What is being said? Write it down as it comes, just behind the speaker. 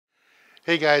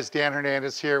Hey guys, Dan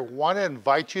Hernandez here. Want to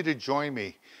invite you to join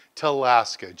me to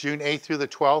Alaska, June 8th through the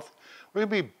 12th. We're going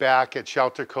to be back at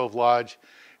Shelter Cove Lodge.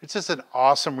 It's just an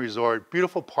awesome resort,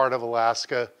 beautiful part of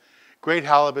Alaska. Great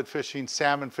halibut fishing,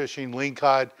 salmon fishing,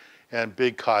 lingcod, and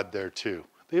big cod there too.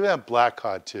 They even have black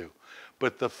cod too.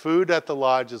 But the food at the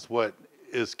lodge is what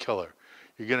is killer.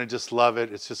 You're going to just love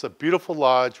it. It's just a beautiful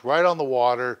lodge right on the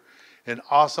water. An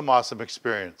awesome, awesome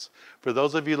experience. For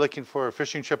those of you looking for a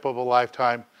fishing trip of a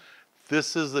lifetime,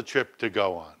 this is the trip to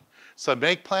go on. So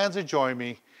make plans to join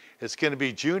me. It's going to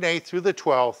be June 8th through the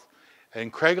 12th in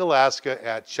Craig, Alaska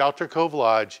at Shelter Cove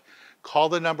Lodge. Call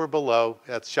the number below.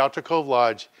 That's Shelter Cove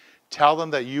Lodge. Tell them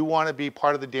that you want to be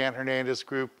part of the Dan Hernandez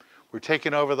group. We're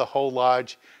taking over the whole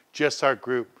lodge, just our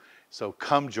group. So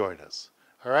come join us.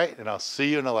 All right, and I'll see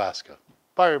you in Alaska.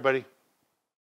 Bye, everybody.